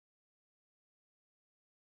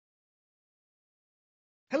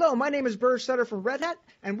Hello, my name is Burr Sutter from Red Hat,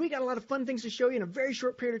 and we got a lot of fun things to show you in a very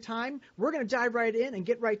short period of time. We're going to dive right in and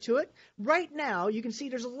get right to it. Right now, you can see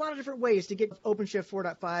there's a lot of different ways to get OpenShift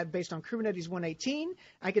 4.5 based on Kubernetes 118.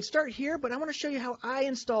 I could start here, but I want to show you how I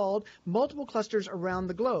installed multiple clusters around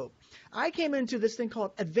the globe. I came into this thing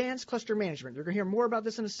called Advanced Cluster Management. You're going to hear more about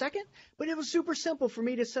this in a second, but it was super simple for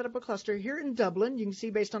me to set up a cluster here in Dublin, you can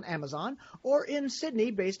see based on Amazon, or in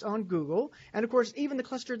Sydney based on Google. And of course, even the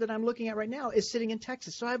cluster that I'm looking at right now is sitting in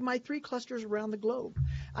Texas. So I have my 3 clusters around the globe.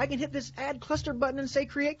 I can hit this Add Cluster button and say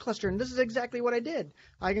Create Cluster, and this is exactly what I did.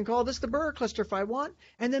 I can call this the Burr cluster if I want,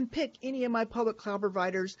 and then pick any of my public cloud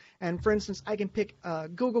providers. And for instance, I can pick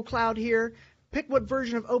Google Cloud here, pick what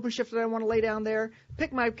version of OpenShift that I want to lay down there,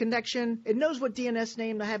 pick my connection. It knows what DNS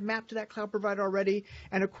name I have mapped to that cloud provider already.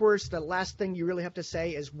 And of course, the last thing you really have to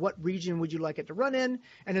say is what region would you like it to run in.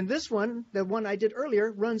 And in this one, the one I did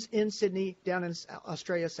earlier, runs in Sydney, down in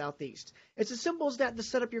Australia Southeast. It's as simple as that to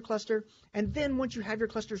set up your cluster. And then once you have your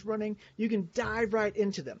clusters running, you can dive right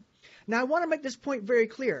into them. Now, I want to make this point very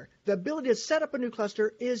clear. The ability to set up a new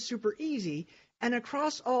cluster is super easy. And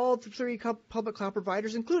across all the 3 public cloud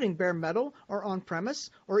providers, including bare metal or on-premise,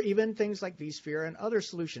 or even things like vSphere and other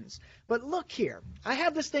solutions. But look here, I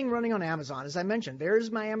have this thing running on Amazon. As I mentioned, there's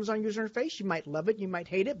my Amazon user interface. You might love it, you might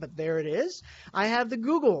hate it, but there it is. I have the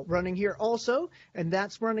Google running here also, and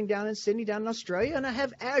that's running down in Sydney, down in Australia, and I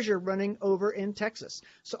have Azure running over in Texas.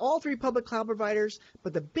 So all 3 public cloud providers,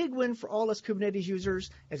 but the big win for all us Kubernetes users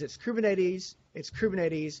is it's Kubernetes, it's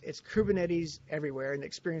Kubernetes, it's Kubernetes everywhere, and the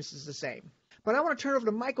experience is the same. But I want to turn over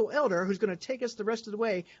to Michael Elder, who's going to take us the rest of the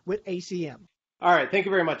way with ACM. All right, thank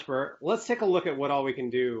you very much, Bert. Let's take a look at what all we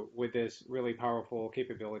can do with this really powerful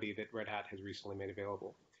capability that Red Hat has recently made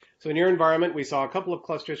available. So in your environment, we saw a couple of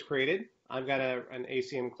clusters created. I've got an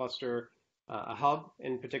ACM cluster, a hub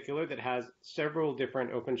in particular, that has several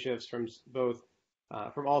different OpenShifts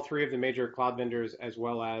from all 3 of the major cloud vendors, as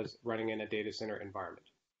well as running in a data center environment.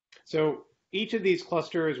 So each of these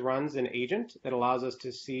clusters runs an agent that allows us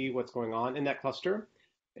to see what's going on in that cluster.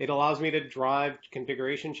 It allows me to drive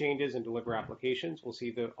configuration changes and deliver applications. We'll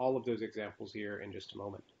see all of those examples here in just a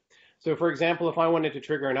moment. So for example, if I wanted to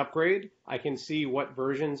trigger an upgrade, I can see what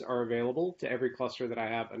versions are available to every cluster that I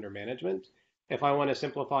have under management. If I want to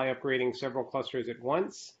simplify upgrading several clusters at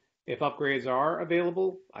once, if upgrades are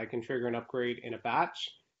available, I can trigger an upgrade in a batch,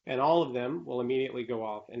 and all of them will immediately go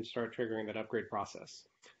off and start triggering that upgrade process.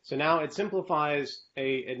 So now it simplifies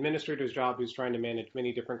an administrator's job who's trying to manage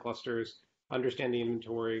many different clusters, understand the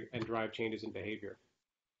inventory, and drive changes in behavior.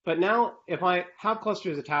 But now, if I have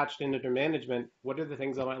clusters attached in under management, what are the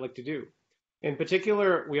things I might like to do? In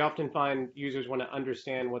particular, we often find users want to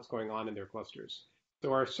understand what's going on in their clusters.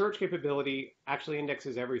 So our search capability actually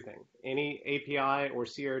indexes everything. Any API or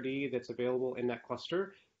CRD that's available in that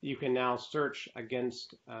cluster, you can now search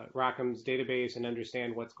against Rackham's database and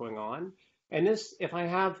understand what's going on. And this, if I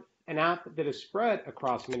have an app that is spread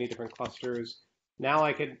across many different clusters, now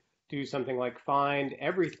I could do something like find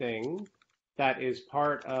everything that is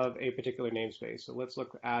part of a particular namespace. So let's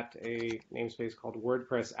look at a namespace called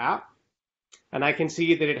WordPress app. And I can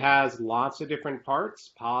see that it has lots of different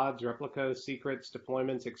parts, pods, replicas, secrets,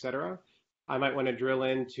 deployments, etc. I might want to drill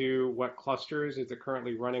into what clusters is it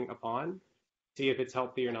currently running upon, see if it's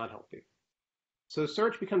healthy or not healthy. So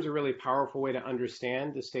search becomes a really powerful way to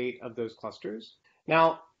understand the state of those clusters.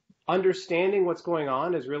 Now, understanding what's going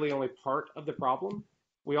on is really only part of the problem.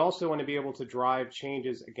 We also want to be able to drive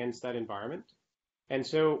changes against that environment. And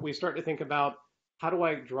so we start to think about, how do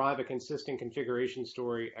I drive a consistent configuration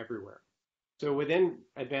story everywhere? So within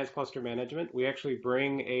Advanced Cluster Management, we actually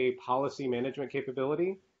bring a policy management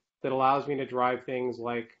capability that allows me to drive things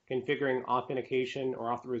like configuring authentication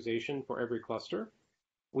or authorization for every cluster.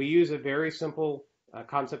 We use a very simple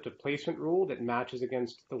concept of placement rule that matches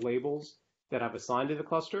against the labels that I've assigned to the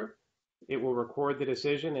cluster. It will record the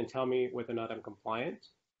decision and tell me whether or not I'm compliant.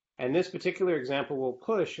 And this particular example will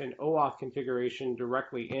push an OAuth configuration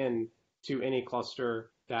directly in to any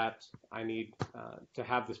cluster that I need to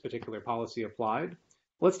have this particular policy applied.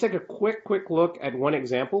 Let's take a quick look at one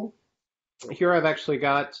example. Here I've actually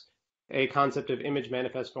got a concept of image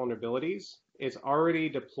manifest vulnerabilities. It's already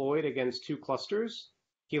deployed against 2 clusters,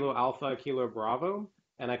 Kilo Alpha, Kilo Bravo,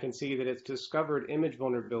 and I can see that it's discovered image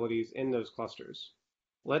vulnerabilities in those clusters.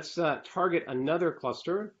 Let's target another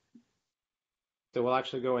cluster. So we'll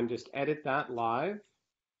actually go and just edit that live.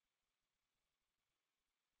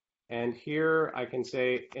 And here I can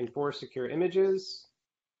say enforce secure images.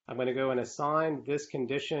 I'm going to go and assign this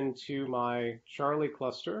condition to my Charlie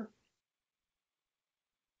cluster.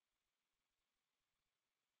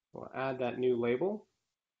 We'll add that new label.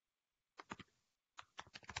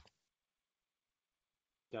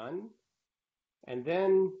 Done. And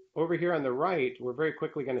then over here on the right, we're very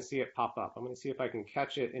quickly going to see it pop up. I'm going to see if I can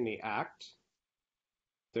catch it in the act.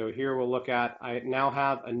 So here we'll look at, I now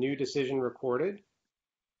have a new decision recorded.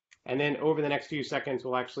 And then over the next few seconds,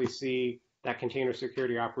 we'll actually see that container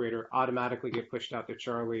security operator automatically get pushed out to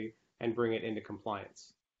Charlie and bring it into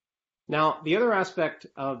compliance. Now, the other aspect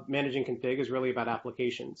of managing config is really about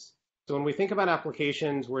applications. So when we think about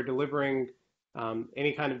applications, we're delivering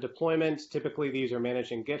any kind of deployment. Typically, these are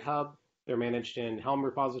managed in GitHub. They're managed in Helm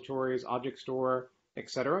repositories, object store,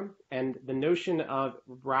 etc. And the notion of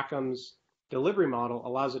Rackham's delivery model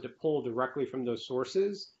allows it to pull directly from those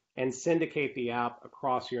sources and syndicate the app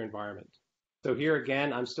across your environment. So here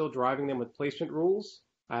again, I'm still driving them with placement rules.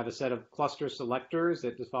 I have a set of cluster selectors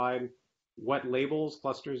that define what labels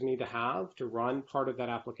clusters need to have to run part of that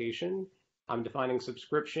application. I'm defining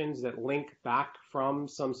subscriptions that link back from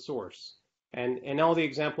some source. And in all the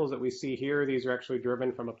examples that we see here, these are actually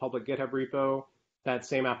driven from a public GitHub repo. That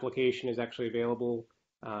same application is actually available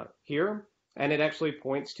here. And it actually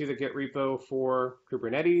points to the Git repo for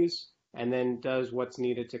Kubernetes and then does what's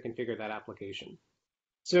needed to configure that application.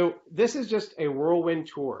 So this is just a whirlwind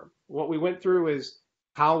tour. What we went through is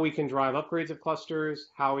how we can drive upgrades of clusters,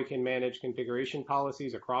 how we can manage configuration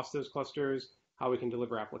policies across those clusters, how we can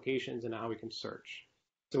deliver applications, and how we can search.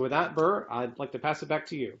 So with that, Burr, I'd like to pass it back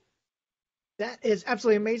to you. That is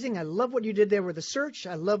absolutely amazing. I love what you did there with the search.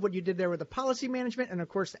 I love what you did there with the policy management and, of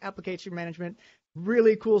course, the application management.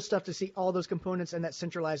 Really cool stuff to see all those components in that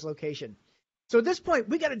centralized location. So at this point,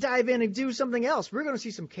 we got to dive in and do something else. We're going to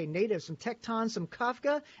see some Knative, some Tekton, some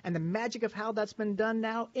Kafka, and the magic of how that's been done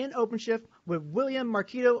now in OpenShift with William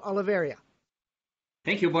Marquito Oliveira.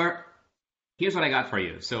 Thank you, Bart. Here's what I got for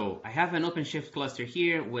you. So I have an OpenShift cluster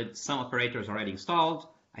here with some operators already installed.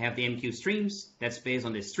 I have the AMQ Streams. That's based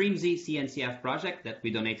on the Streamsy CNCF project that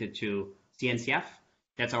we donated to CNCF.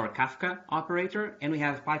 That's our Kafka operator. And we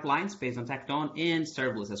have pipelines based on Tekton and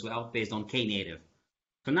Serverless as well, based on Knative.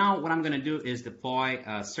 So now what I'm going to do is deploy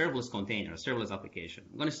a serverless container, a serverless application.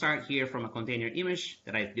 I'm going to start here from a container image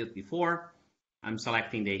that I've built before. I'm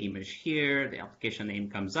selecting the image here. The application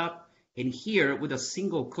name comes up. And here, with a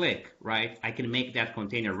single click, right, I can make that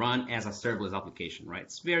container run as a serverless application, right?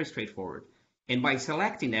 It's very straightforward. And by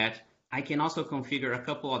selecting that, I can also configure a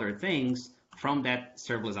couple other things from that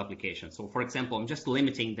serverless application. So for example, I'm just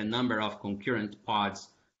limiting the number of concurrent pods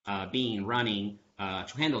running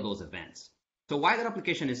to handle those events. So while that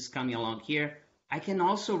application is coming along here, I can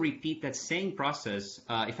also repeat that same process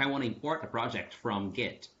if I want to import a project from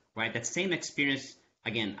Git, right? That same experience,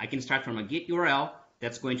 again, I can start from a Git URL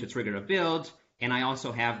that's going to trigger a build. And I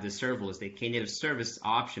also have the serverless, the Knative service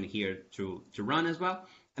option here to run as well.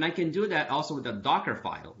 And I can do that also with a Docker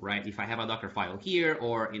file, right? If I have a Docker file here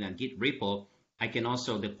or in a Git repo, I can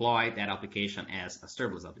also deploy that application as a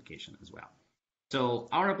serverless application as well. So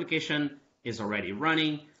our application is already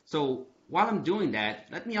running. So while I'm doing that,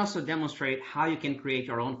 let me also demonstrate how you can create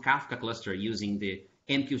your own Kafka cluster using the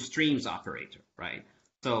AMQ Streams operator, right?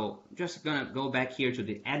 So I'm just going to go back here to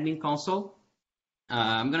the admin console.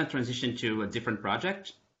 I'm going to transition to a different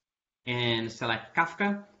project and select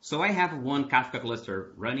Kafka. So I have one Kafka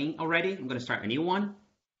cluster running already. I'm going to start a new one.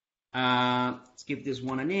 Let's give this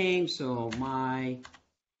one a name. So my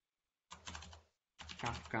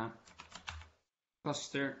Kafka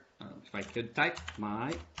cluster, if I could type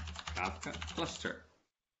my Kafka cluster.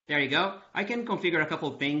 There you go. I can configure a couple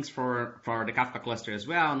of things for the Kafka cluster as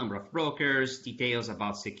well, number of brokers, details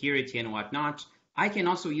about security and whatnot. I can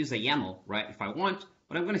also use a YAML, right, if I want,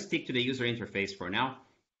 but I'm going to stick to the user interface for now.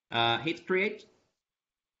 Hit create.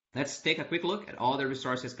 Let's take a quick look at all the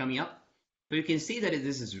resources coming up. So you can see that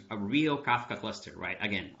this is a real Kafka cluster, right?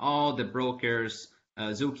 Again, all the brokers,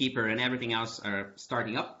 Zookeeper, and everything else are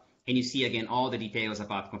starting up. And you see, again, all the details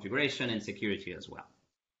about configuration and security as well.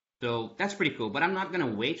 So that's pretty cool, but I'm not going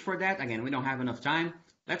to wait for that. Again, we don't have enough time.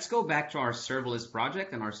 Let's go back to our serverless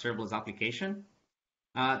project and our serverless application.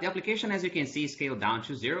 The application, as you can see, is scaled down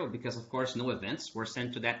to 0 because, of course, no events were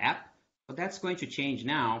sent to that app. But that's going to change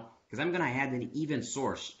now because I'm going to add an event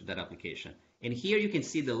source to that application. And here you can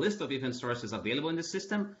see the list of event sources available in the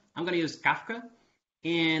system. I'm going to use Kafka,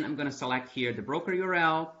 and I'm going to select here the broker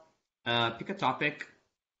URL, pick a topic,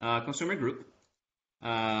 consumer group.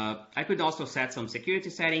 I could also set some security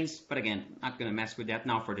settings, but again, not going to mess with that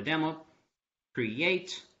now for the demo.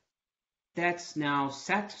 Create. That's now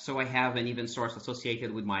set, so I have an event source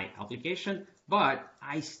associated with my application, but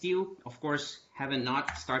I still, of course, haven't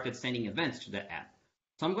not started sending events to that app.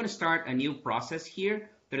 So I'm going to start a new process here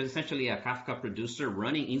that is essentially a Kafka producer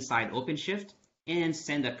running inside OpenShift and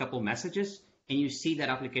send a couple messages, and you see that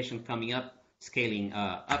application coming up, scaling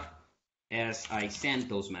up. as I send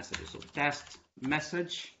those messages. So test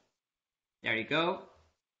message, there you go.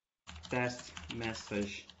 Test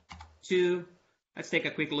message 2. Let's take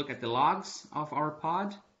a quick look at the logs of our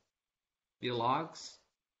pod. The logs.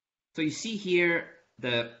 So you see here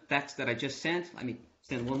the text that I just sent. Let me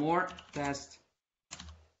send one more. Test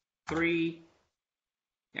 3.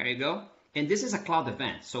 There you go. And this is a cloud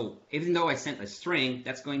event. So even though I sent a string,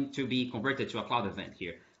 that's going to be converted to a cloud event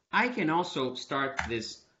here. I can also start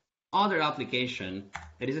this other application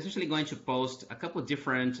that is essentially going to post a couple of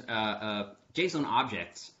different JSON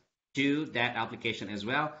objects to that application as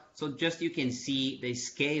well. So just you can see the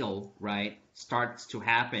scale, right, starts to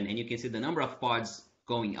happen, and you can see the number of pods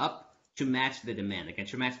going up to match the demand, again,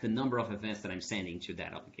 to match the number of events that I'm sending to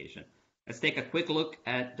that application. Let's take a quick look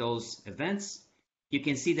at those events. You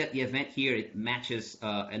can see that the event here, it matches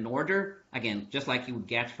an order, again, just like you would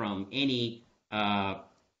get from any,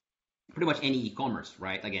 pretty much any e-commerce,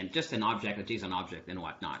 right? Again, just an object, a JSON object and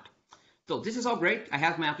whatnot. So this is all great. I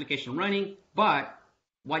have my application running, but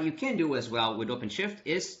what you can do as well with OpenShift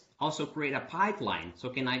is also create a pipeline. So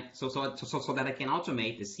that I can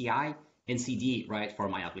automate the CI and CD, right, for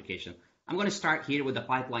my application. I'm going to start here with the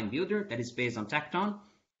pipeline builder that is based on Tekton.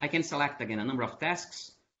 I can select, again, a number of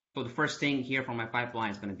tasks. So the first thing here from my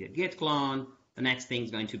pipeline is going to be a git clone. The next thing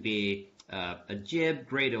is going to be a gib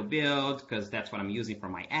Gradle build, because that's what I'm using for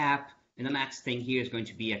my app. And the next thing here is going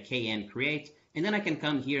to be a kn create. And then I can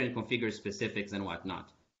come here and configure specifics and whatnot.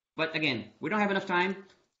 But again, we don't have enough time.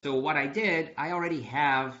 So what I did, I already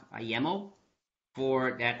have a YAML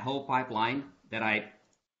for that whole pipeline that I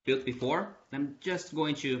built before. I'm just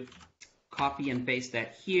going to copy and paste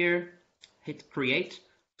that here, hit create.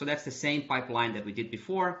 So that's the same pipeline that we did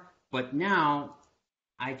before, but now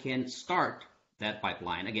I can start that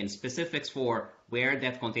pipeline. Again, specifics for where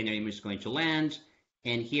that container image is going to land.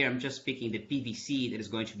 And here I'm just picking the PVC that is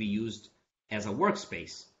going to be used as a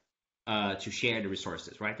workspace to share the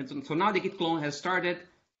resources, right? And so now the git clone has started.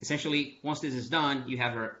 Essentially, once this is done, you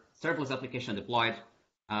have your serverless application deployed.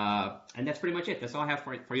 And that's pretty much it. That's all I have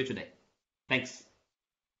for you today. Thanks.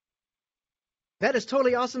 That is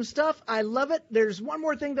totally awesome stuff. I love it. There's one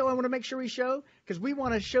more thing, though, I want to make sure we show, because we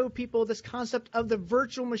want to show people this concept of the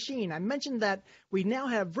virtual machine. I mentioned that we now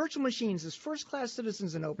have virtual machines as first-class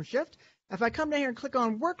citizens in OpenShift. If I come down here and click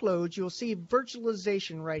on workloads, you'll see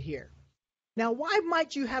virtualization right here. Now, why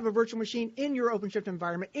might you have a virtual machine in your OpenShift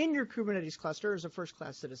environment, in your Kubernetes cluster as a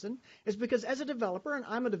first-class citizen? Is because as a developer, and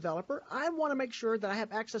I'm a developer, I want to make sure that I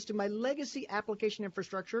have access to my legacy application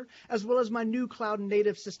infrastructure as well as my new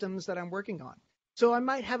cloud-native systems that I'm working on. So I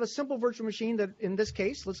might have a simple virtual machine that, in this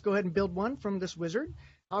case, let's go ahead and build one from this wizard.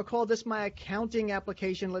 I'll call this my accounting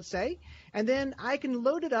application, let's say, and then I can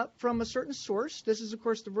load it up from a certain source. This is, of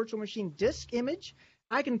course, the virtual machine disk image.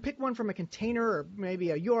 I can pick one from a container or maybe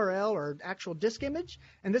a URL or actual disk image.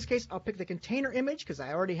 In this case, I'll pick the container image because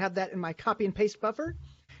I already have that in my copy and paste buffer.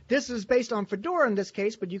 This is based on Fedora in this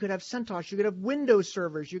case, but you could have CentOS, you could have Windows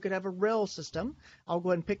servers, you could have a RHEL system. I'll go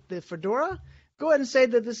ahead and pick the Fedora. Go ahead and say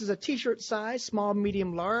that this is a t-shirt size, small,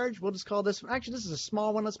 medium, large. We'll just call this, actually this is a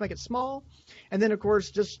small one, let's make it small. And then of course,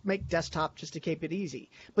 just make desktop just to keep it easy.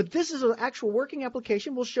 But this is an actual working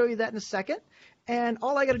application. We'll show you that in a second. And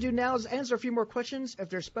all I got to do now is answer a few more questions. If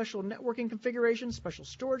there's special networking configuration, special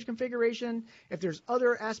storage configuration, if there's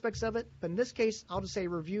other aspects of it. But in this case, I'll just say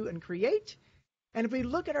review and create. And if we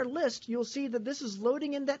look at our list, you'll see that this is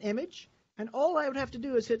loading in that image. And all I would have to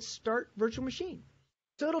do is hit start virtual machine.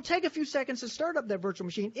 So it'll take a few seconds to start up that virtual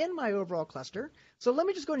machine in my overall cluster. So let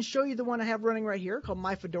me just go and show you the one I have running right here called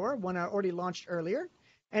My Fedora, one I already launched earlier.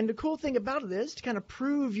 And the cool thing about it is to kind of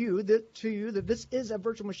prove to you that this is a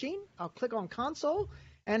virtual machine. I'll click on console.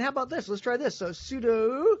 And how about this? Let's try this. So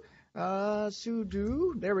sudo,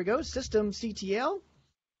 there we go, systemctl.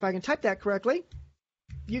 If I can type that correctly.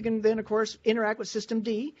 You can then, of course, interact with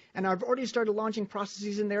systemd, and I've already started launching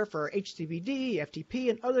processes in there for HTTPD, FTP,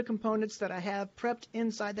 and other components that I have prepped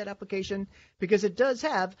inside that application because it does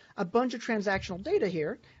have a bunch of transactional data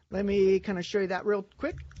here. Let me kind of show you that real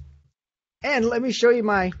quick. And let me show you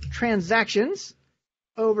my transactions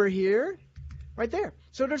over here, right there.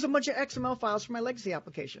 So there's a bunch of XML files for my legacy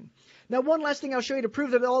application. Now, one last thing I'll show you to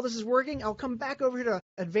prove that all this is working. I'll come back over here to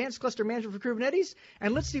Advanced Cluster Management for Kubernetes,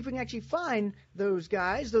 and let's see if we can actually find those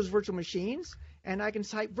guys, those virtual machines. And I can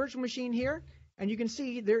type virtual machine here, and you can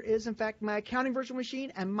see there is, in fact, my accounting virtual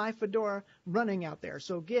machine and my Fedora running out there.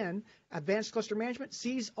 So again, Advanced Cluster Management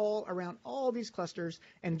sees all around all these clusters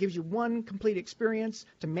and gives you one complete experience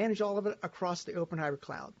to manage all of it across the Open Hybrid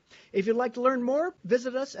Cloud. If you'd like to learn more,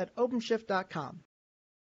 visit us at OpenShift.com.